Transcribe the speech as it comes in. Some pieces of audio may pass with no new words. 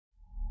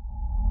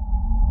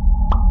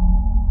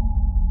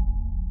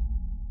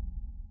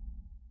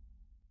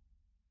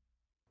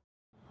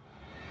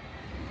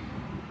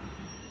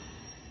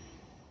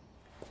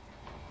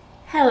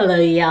Hello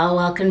y'all,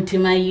 welcome to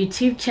my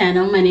YouTube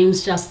channel. My name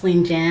is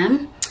Jocelyn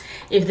Jam.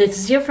 If this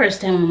is your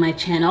first time on my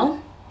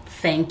channel,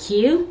 thank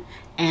you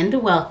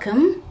and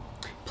welcome.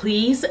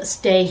 Please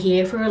stay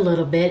here for a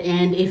little bit,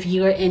 and if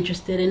you are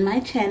interested in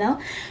my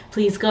channel,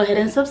 please go ahead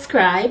and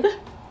subscribe.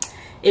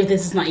 If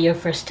this is not your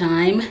first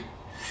time,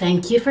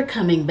 thank you for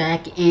coming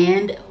back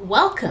and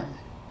welcome.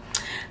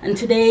 On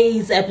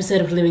today's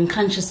episode of Living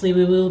Consciously,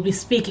 we will be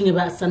speaking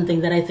about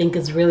something that I think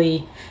is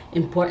really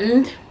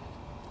important,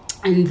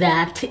 and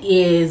that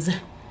is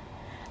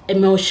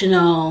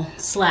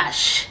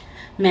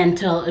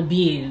emotional/mental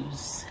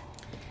abuse.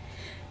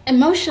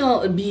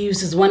 Emotional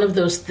abuse is one of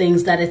those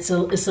things that it's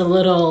a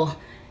little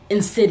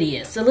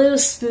insidious, a little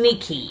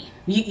sneaky.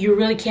 You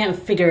really can't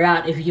figure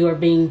out if you're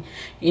being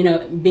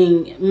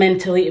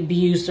mentally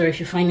abused, or if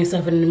you find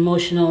yourself in an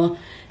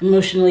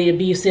emotionally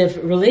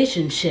abusive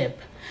relationship.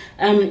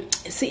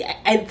 See,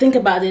 I think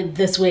about it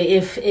this way: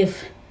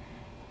 if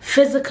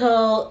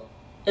physical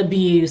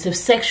abuse, if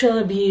sexual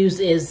abuse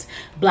is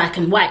black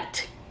and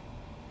white,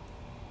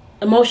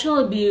 emotional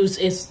abuse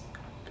is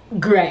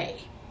gray.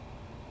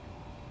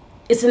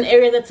 It's an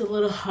area that's a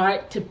little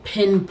hard to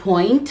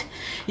pinpoint.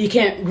 You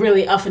can't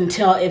really often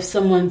tell if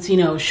someone's,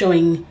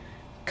 showing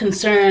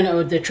concern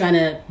or they're trying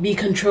to be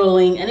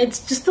controlling, and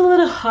it's just a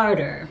little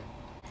harder.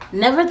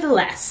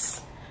 Nevertheless,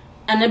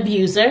 an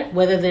abuser,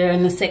 whether they're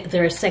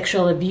a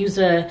sexual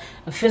abuser,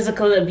 a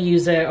physical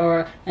abuser,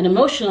 or an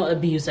emotional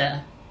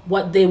abuser,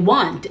 what they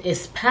want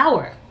is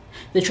power.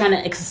 They're trying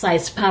to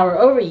exercise power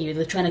over you.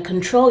 They're trying to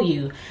control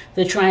you.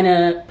 They're trying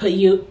to put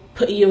you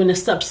in a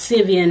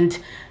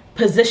subservient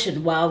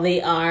position while they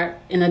are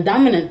in a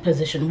dominant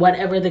position,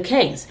 whatever the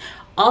case.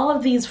 All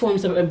of these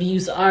forms of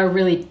abuse are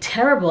really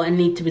terrible and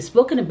need to be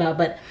spoken about,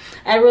 but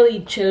I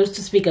really chose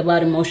to speak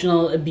about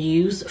emotional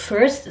abuse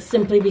first,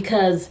 simply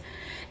because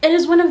it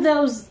is one of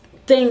those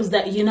things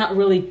that you're not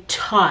really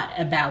taught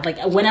about. Like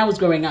when I was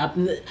growing up,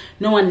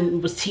 no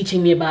one was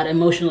teaching me about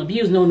emotional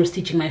abuse. No one was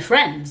teaching my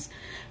friends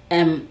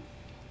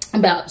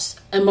about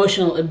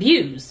emotional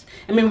abuse.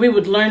 I mean, we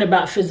would learn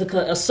about physical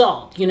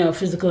assault,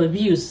 physical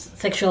abuse,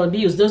 sexual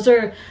abuse. Those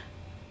are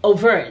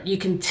overt. You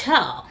can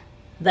tell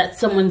that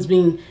someone's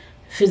being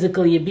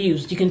physically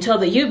abused. You can tell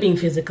that you're being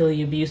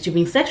physically abused. You're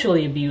being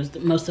sexually abused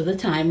most of the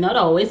time, not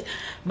always,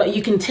 but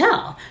you can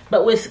tell.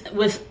 But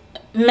with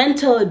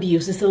mental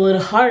abuse, it's a little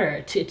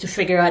harder to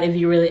figure out if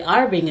you really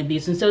are being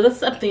abused. And so that's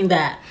something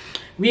that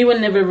we were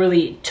never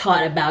really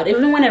taught about.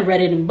 Even when I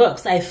read it in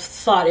books, I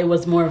thought it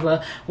was more of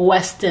a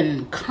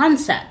Western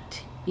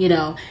concept,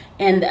 and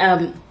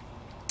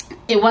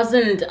it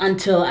wasn't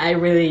until I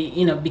really,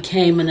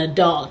 became an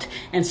adult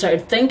and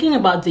started thinking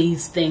about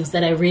these things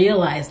that I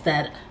realized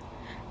that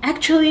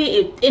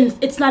actually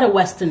it's not a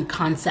Western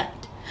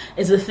concept.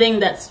 It's a thing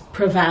that's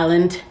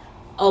prevalent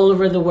all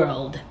over the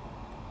world.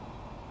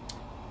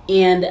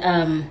 And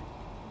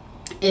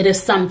it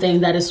is something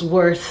that is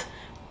worth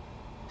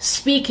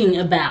speaking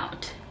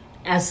about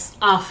as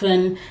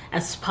often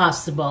as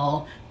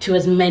possible to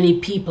as many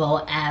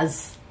people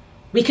as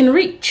we can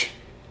reach.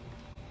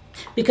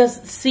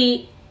 Because,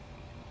 see,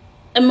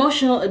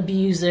 emotional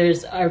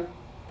abusers are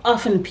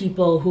often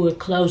people who are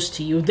close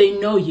to you. They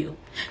know you.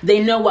 They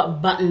know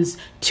what buttons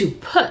to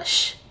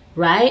push,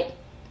 right?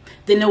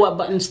 They know what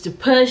buttons to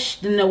push.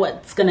 They know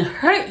what's going to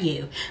hurt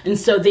you. And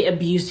so they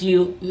abuse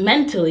you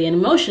mentally and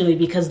emotionally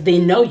because they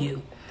know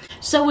you.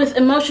 So with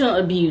emotional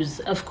abuse,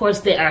 of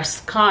course, there are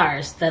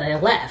scars that are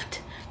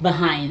left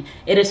behind.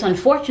 It is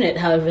unfortunate,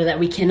 however, that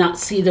we cannot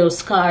see those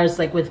scars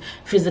like with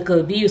physical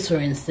abuse, for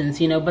instance,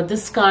 but the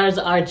scars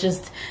are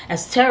just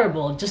as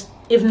terrible, just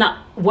if not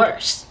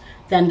worse,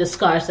 than the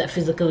scars that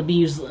physical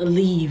abuse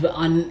leave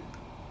on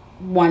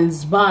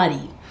one's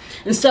body.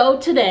 And so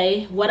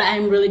today, what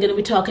I'm really going to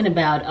be talking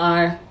about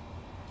are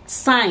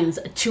signs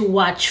to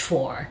watch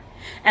for.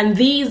 And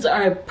these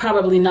are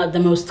probably not the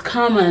most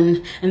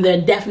common, and they're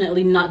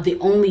definitely not the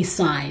only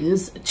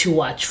signs to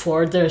watch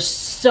for. There's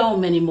so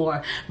many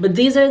more. But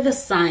these are the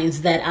signs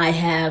that I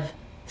have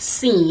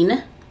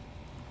seen,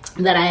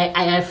 that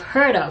I have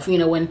heard of,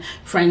 when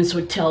friends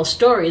would tell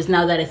stories.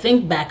 Now that I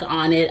think back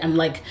on it, I'm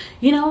like,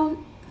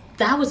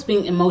 that was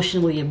being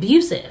emotionally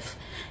abusive.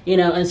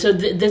 And so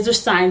these are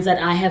signs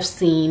that I have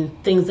seen,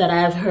 things that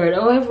I have heard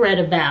or have read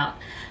about.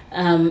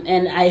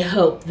 And I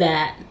hope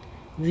that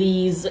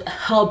these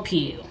help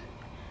you,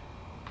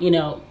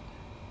 or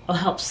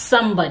help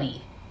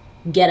somebody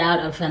get out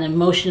of an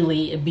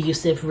emotionally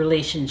abusive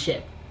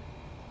relationship.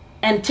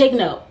 And take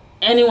note,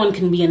 anyone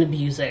can be an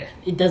abuser.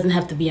 It doesn't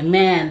have to be a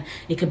man.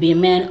 It could be a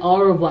man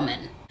or a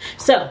woman.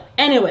 So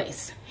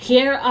anyways,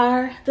 here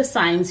are the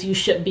signs you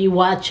should be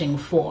watching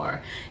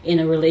for in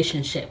a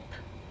relationship.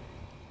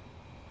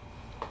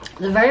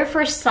 The very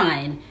first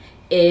sign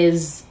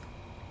is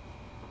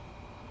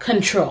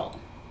control.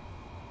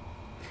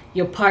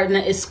 Your partner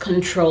is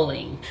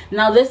controlling.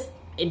 Now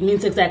it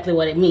means exactly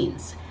what it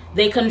means.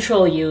 They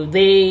control you.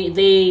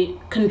 They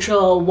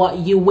control what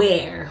you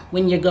wear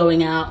when you're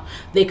going out.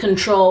 They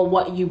control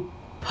what you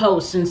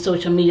posts in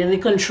social media. They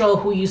control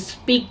who you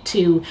speak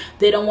to.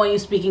 They don't want you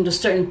speaking to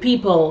certain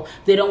people.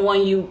 They don't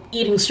want you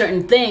eating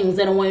certain things.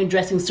 They don't want you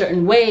dressing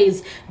certain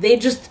ways. They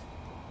just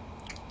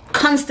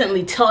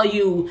constantly tell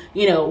you,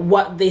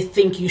 what they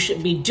think you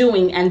should be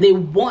doing, and they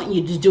want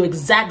you to do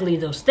exactly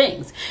those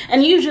things.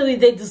 And usually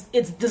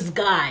it's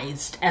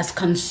disguised as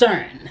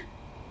concern.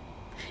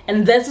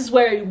 And this is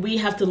where we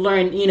have to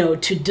learn,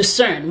 to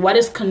discern what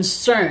is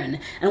concern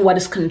and what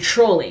is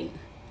controlling.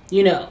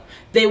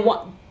 They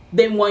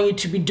want you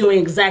to be doing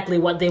exactly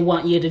what they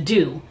want you to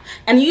do.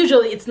 And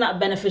usually it's not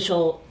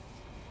beneficial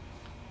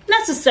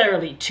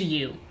necessarily to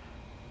you.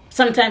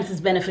 Sometimes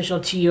it's beneficial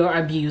to your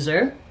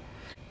abuser.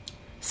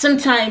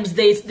 Sometimes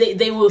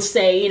they will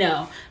say,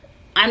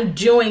 I'm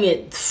doing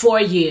it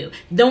for you.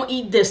 Don't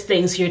eat these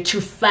things. You're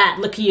too fat.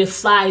 Look at your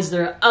thighs.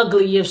 They're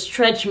ugly. You have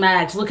stretch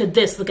marks. Look at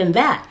this. Look at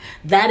that.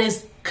 That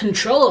is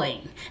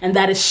controlling. And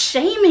that is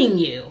shaming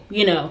you,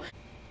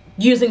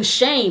 using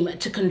shame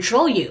to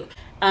control you.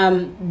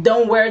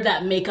 Don't wear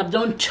that makeup.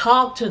 Don't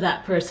talk to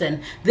that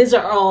person. These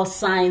are all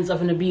signs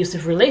of an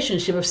abusive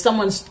relationship. If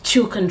someone's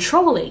too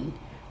controlling,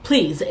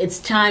 please, it's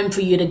time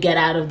for you to get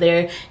out of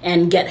there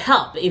and get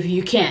help if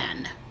you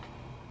can.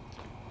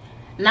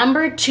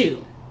 Number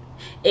 2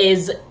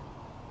 is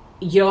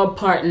your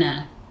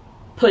partner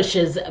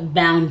pushes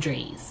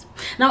boundaries.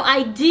 Now,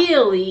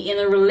 ideally, in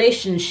a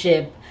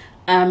relationship,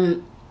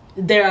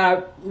 there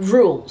are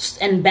rules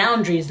and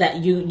boundaries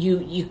that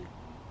you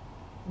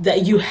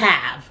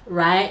have,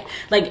 right?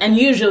 And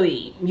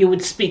usually you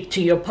would speak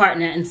to your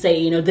partner and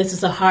say, this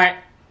is a hard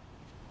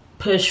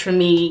push for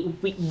me.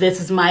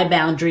 This is my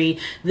boundary.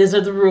 These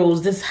are the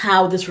rules. This is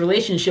how this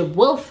relationship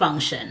will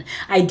function.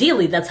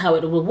 Ideally, that's how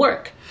it will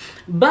work.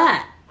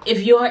 But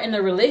if you're in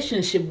a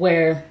relationship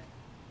where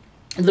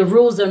the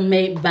rules are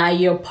made by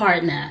your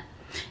partner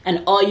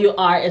and all you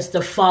are is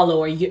the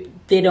follower,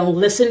 they don't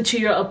listen to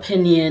your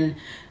opinion,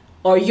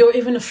 or you're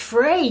even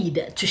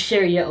afraid to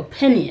share your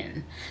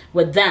opinion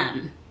with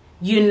them,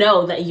 you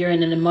know that you're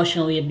in an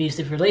emotionally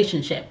abusive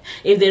relationship.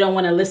 If they don't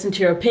want to listen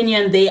to your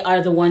opinion, they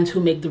are the ones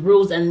who make the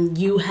rules, and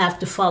you have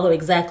to follow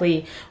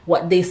exactly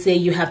what they say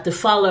you have to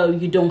follow.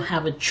 You don't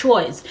have a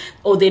choice,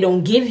 or they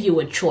don't give you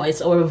a choice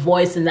or a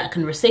voice in that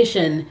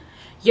conversation.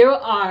 You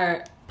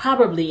are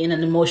probably in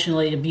an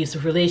emotionally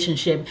abusive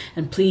relationship,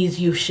 and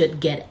please, you should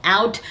get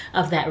out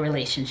of that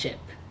relationship.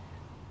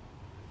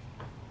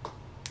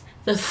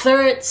 The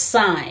third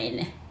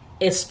sign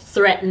is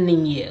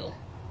threatening you.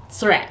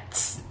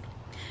 Threats.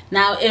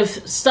 Now,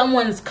 if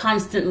someone's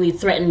constantly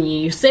threatening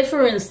you, say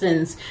for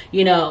instance,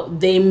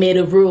 they made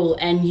a rule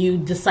and you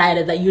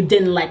decided that you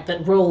didn't like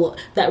that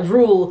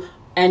rule,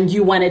 and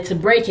you wanted to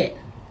break it.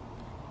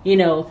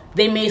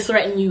 They may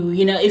threaten you,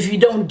 if you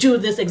don't do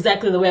this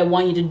exactly the way I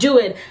want you to do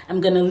it, I'm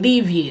going to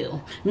leave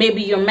you.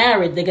 Maybe you're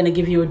married, they're going to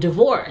give you a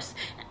divorce.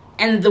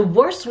 And the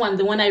worst one,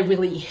 the one I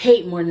really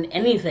hate more than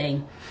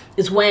anything,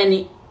 is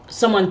when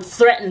someone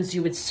threatens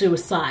you with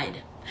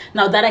suicide.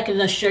 Now, that I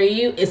can assure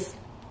you is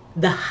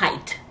the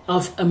height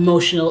of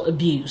emotional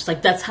abuse.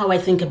 That's how I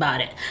think about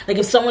it.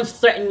 If someone's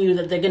threatening you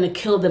that they're going to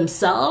kill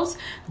themselves,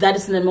 that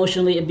is an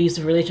emotionally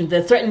abusive relationship.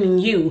 They're threatening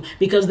you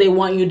because they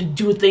want you to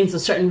do things a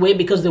certain way,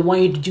 because they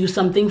want you to do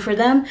something for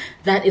them.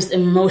 That is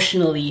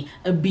emotionally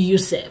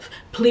abusive.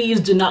 Please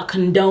do not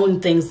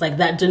condone things like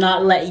that. Do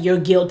not let your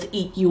guilt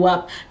eat you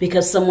up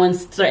because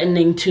someone's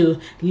threatening to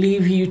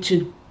leave you,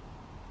 to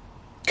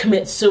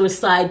commit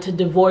suicide, to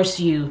divorce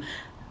you.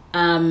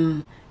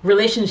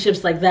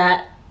 Relationships like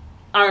that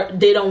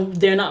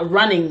they're not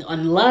running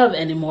on love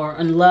anymore,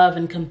 on love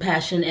and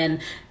compassion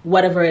and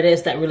whatever it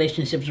is that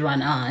relationships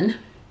run on.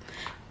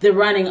 They're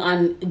running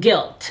on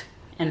guilt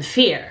and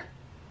fear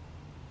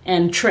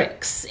and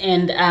tricks.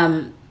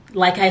 And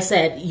like I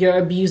said, your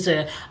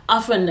abuser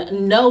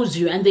often knows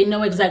you, and they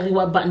know exactly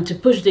what button to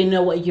push. They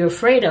know what you're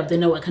afraid of. They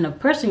know what kind of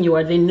person you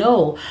are. They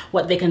know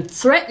what they can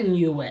threaten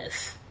you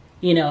with,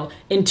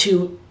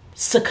 into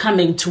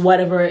succumbing to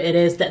whatever it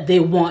is that they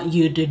want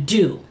you to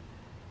do.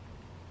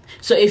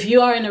 So if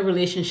you are in a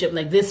relationship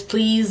like this,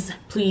 please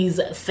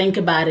think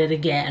about it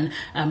again,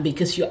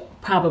 because you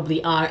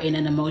probably are in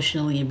an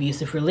emotionally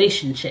abusive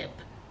relationship.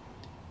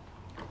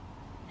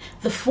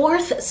 The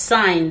fourth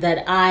sign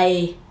that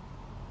I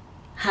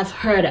have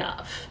heard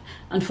of,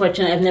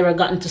 unfortunately I've never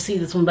gotten to see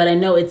this one, but I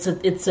know it's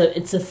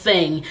a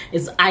thing,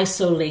 is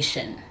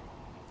isolation.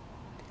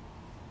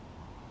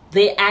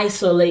 They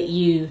isolate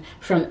you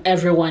from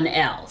everyone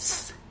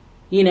else.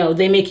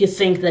 They make you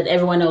think that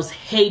everyone else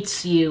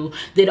hates you.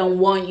 They don't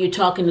want you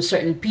talking to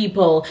certain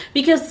people,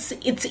 because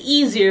it's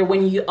easier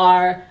when you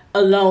are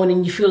alone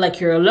and you feel like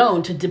you're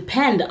alone to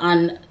depend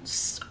on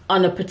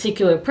a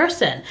particular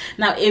person.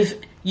 Now, if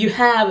you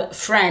have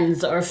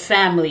friends or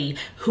family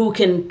who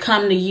can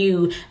come to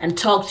you and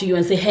talk to you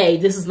and say, hey,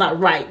 this is not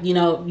right.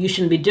 You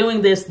shouldn't be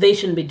doing this. They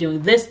shouldn't be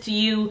doing this to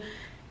you.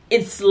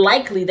 it's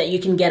likely that you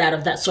can get out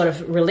of that sort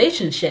of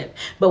relationship.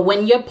 But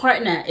when your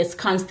partner is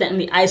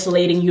constantly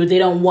isolating you, they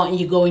don't want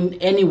you going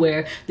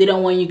anywhere, they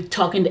don't want you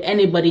talking to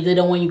anybody, they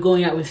don't want you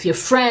going out with your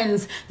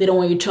friends, they don't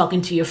want you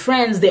talking to your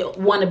friends, they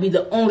want to be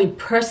the only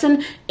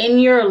person in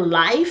your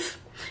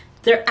life,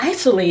 they're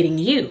isolating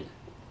you.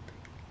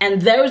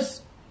 And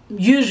there's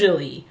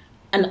usually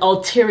an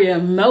ulterior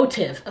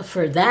motive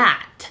for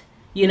that.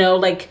 You know,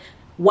 like,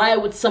 why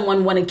would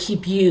someone want to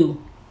keep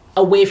you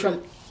away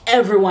from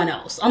everyone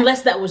else,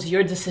 unless that was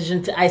your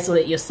decision to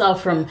isolate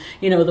yourself from,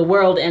 you know, the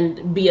world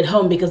and be at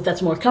home because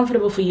that's more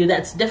comfortable for you?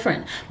 That's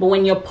different. But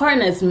when your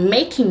partner is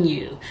making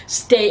you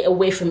stay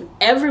away from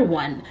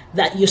everyone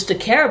that used to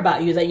care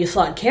about you, that you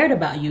thought cared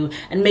about you,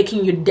 and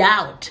making you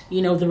doubt,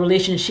 you know, the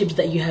relationships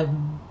that you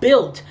have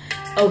built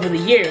over the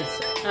years,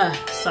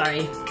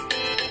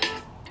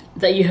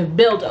 that you have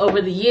built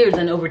over the years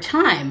and over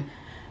time,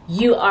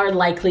 you are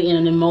likely in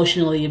an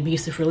emotionally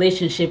abusive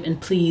relationship,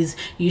 and please,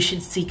 you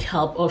should seek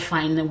help or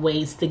find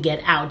ways to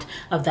get out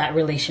of that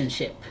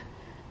relationship.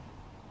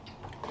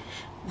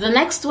 The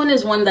next one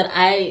is one that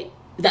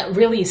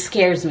really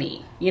scares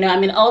me. You know, I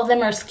mean, all of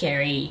them are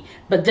scary,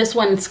 but this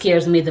one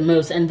scares me the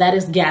most, and that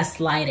is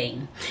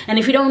gaslighting. And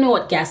if you don't know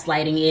what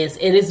gaslighting is,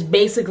 it is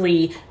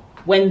basically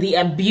when the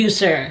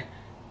abuser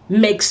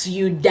makes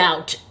you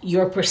doubt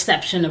your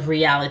perception of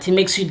reality,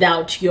 makes you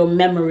doubt your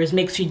memories,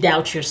 makes you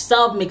doubt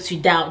yourself, makes you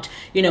doubt,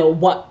 you know,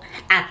 what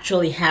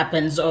actually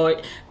happens,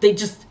 or they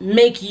just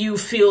make you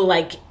feel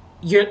like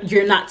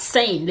you're not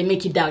sane. They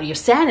make you doubt your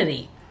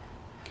sanity.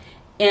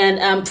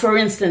 And for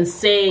instance,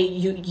 say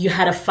you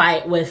had a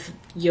fight with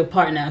your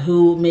partner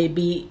who may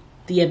be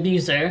the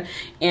abuser,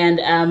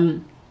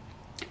 and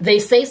they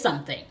say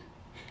something,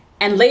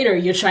 and later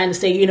you're trying to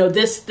say, you know,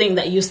 this thing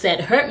that you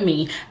said hurt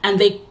me, and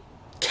they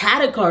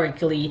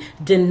categorically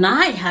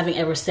deny having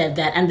ever said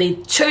that, and they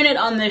turn it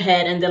on their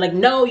head, and they're like,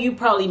 no, you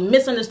probably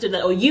misunderstood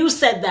that, or you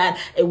said that,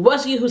 it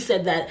was you who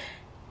said that,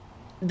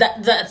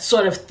 that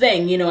sort of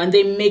thing, you know. And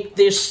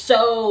they're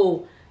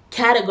so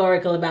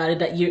categorical about it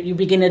that you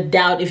begin to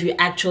doubt if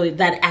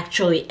that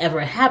actually ever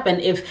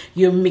happened, if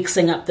you're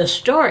mixing up the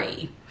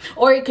story.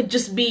 Or it could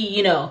just be,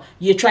 you know,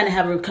 you're trying to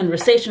have a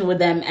conversation with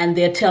them, and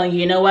they're telling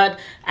you, you know what,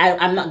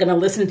 I'm not going to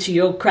listen to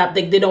your crap.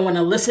 They don't want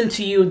to listen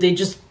to you. They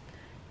just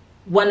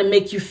want to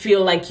make you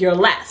feel like you're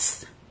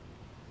less.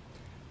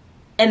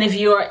 And if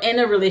you're in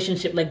a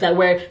relationship like that,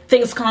 where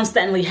things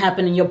constantly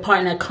happen and your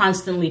partner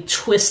constantly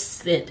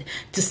twists it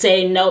to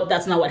say, no,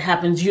 that's not what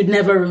happens, you'd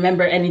never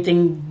remember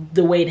anything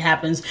the way it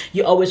happens,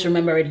 you always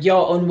remember it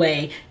your own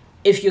way.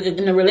 If you're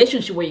in a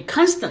relationship where you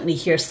constantly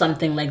hear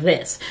something like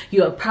this,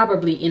 you are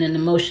probably in an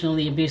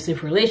emotionally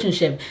abusive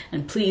relationship,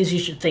 and please, you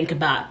should think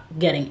about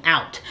getting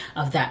out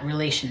of that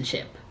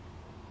relationship.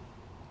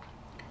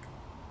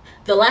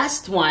 The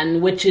last one,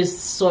 which is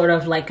sort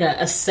of like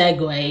a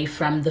segue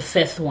from the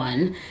fifth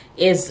one,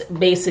 is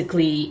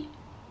basically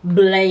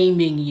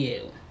blaming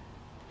you.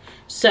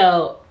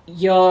 So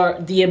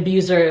the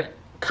abuser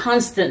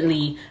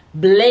constantly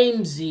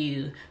blames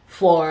you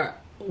for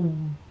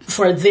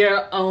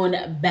their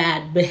own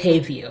bad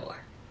behavior.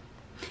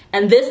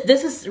 And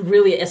this is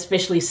really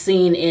especially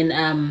seen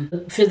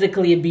in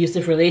physically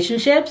abusive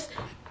relationships.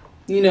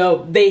 You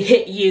know, they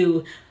hit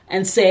you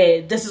and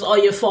say, this is all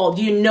your fault.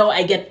 You know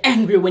I get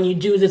angry when you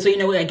do this, or you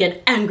know I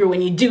get angry when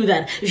you do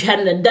that. If you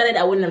hadn't have done it,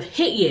 I wouldn't have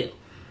hit you.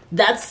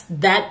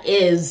 That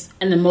is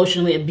an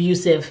emotionally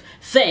abusive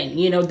thing.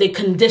 You know, they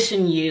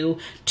condition you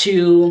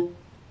to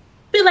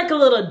be like a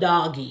little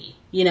doggy,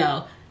 you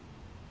know.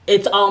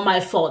 It's all my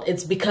fault.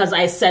 It's because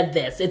I said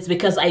this. It's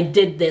because I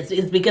did this.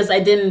 It's because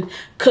I didn't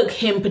cook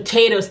him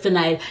potatoes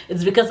tonight.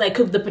 It's because I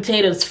cooked the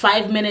potatoes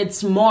 5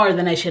 minutes more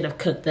than I should have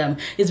cooked them.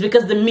 It's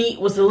because the meat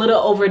was a little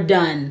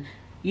overdone.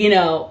 You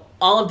know,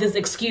 all of these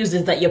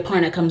excuses that your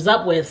partner comes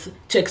up with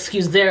to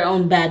excuse their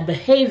own bad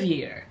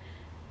behavior.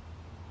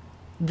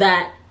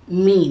 That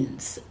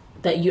means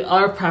that you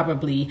are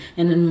probably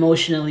in an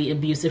emotionally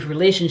abusive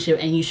relationship,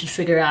 and you should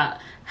figure out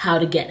how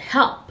to get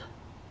help.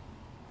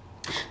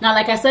 Now,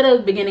 like I said at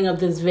the beginning of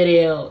this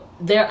video,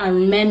 there are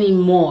many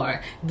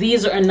more.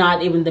 These are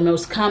not even the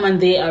most common.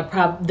 They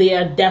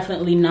are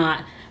definitely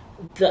not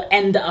the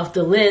end of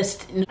the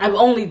list. I've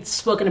only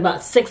spoken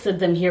about 6 of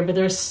them here, but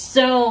there's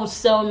so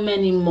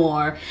many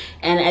more,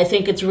 and I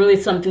think it's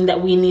really something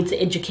that we need to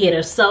educate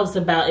ourselves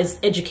about, is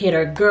educate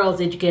our girls,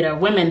 educate our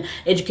women,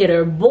 educate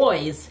our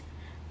boys,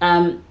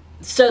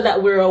 so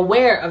that we're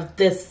aware of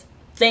this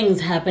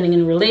things happening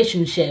in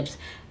relationships,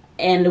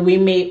 and we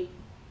may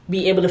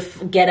be able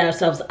to get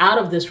ourselves out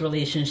of these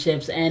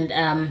relationships.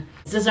 And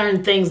these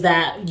aren't things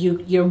that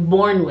you're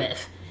born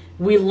with.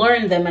 We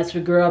learn them as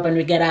we grow up and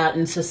we get out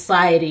in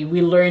society.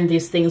 We learn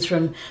these things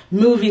from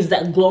movies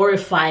that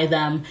glorify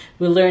them.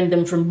 We learn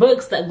them from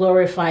books that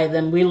glorify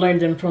them. We learn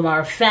them from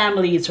our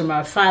families, from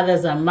our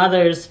fathers, our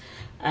mothers,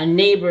 our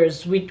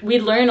neighbors. We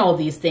learn all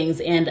these things,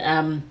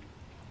 and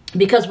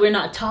because we're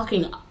not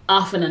talking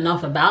often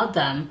enough about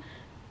them,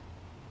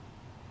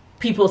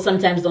 people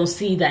sometimes don't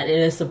see that it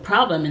is a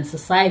problem in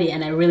society,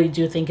 and I really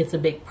do think it's a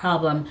big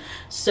problem.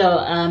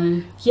 So,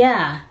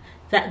 yeah.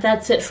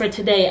 that's it for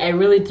today. I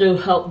really do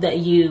hope that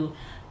you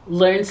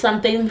learned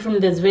something from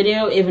this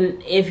video.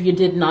 Even if you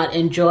did not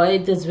enjoy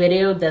this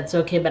video, that's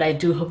okay, but I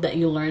do hope that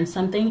you learned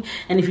something.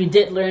 And if you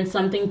did learn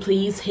something,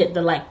 please hit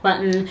the like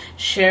button,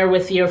 share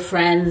with your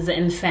friends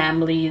and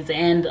families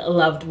and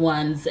loved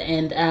ones,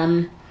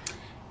 and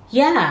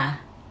yeah,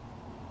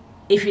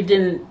 if you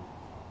didn't,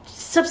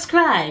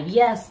 subscribe.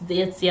 Yes,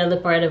 it's the other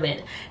part of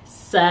it.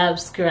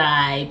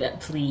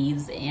 Subscribe,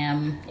 please.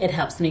 It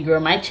helps me grow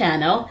my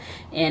channel,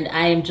 and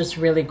I am just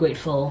really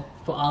grateful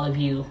for all of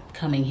you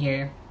coming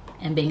here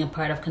and being a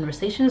part of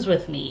conversations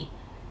with me.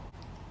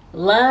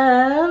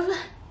 Love.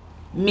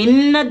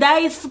 Minna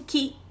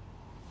daisuki.